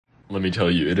Let me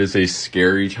tell you, it is a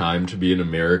scary time to be an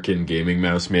American gaming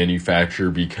mouse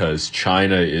manufacturer because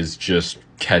China is just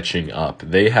catching up.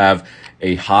 They have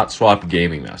a HOTSWAP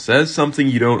gaming mouse. That is something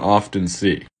you don't often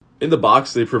see. In the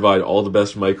box, they provide all the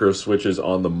best micro switches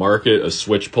on the market, a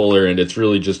switch puller, and it's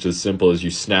really just as simple as you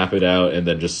snap it out and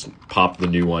then just pop the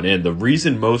new one in. The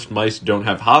reason most mice don't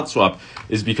have HOTSWAP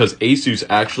is because Asus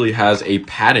actually has a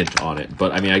patent on it.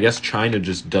 But I mean, I guess China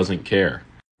just doesn't care.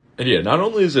 And yeah, not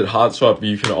only is it HOTSWAP, but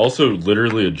you can also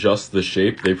literally adjust the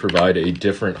shape. They provide a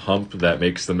different hump that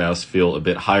makes the mouse feel a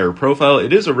bit higher profile.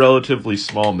 It is a relatively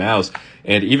small mouse,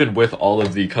 and even with all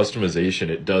of the customization,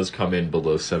 it does come in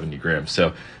below 70 grams.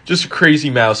 So just a crazy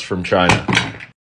mouse from China.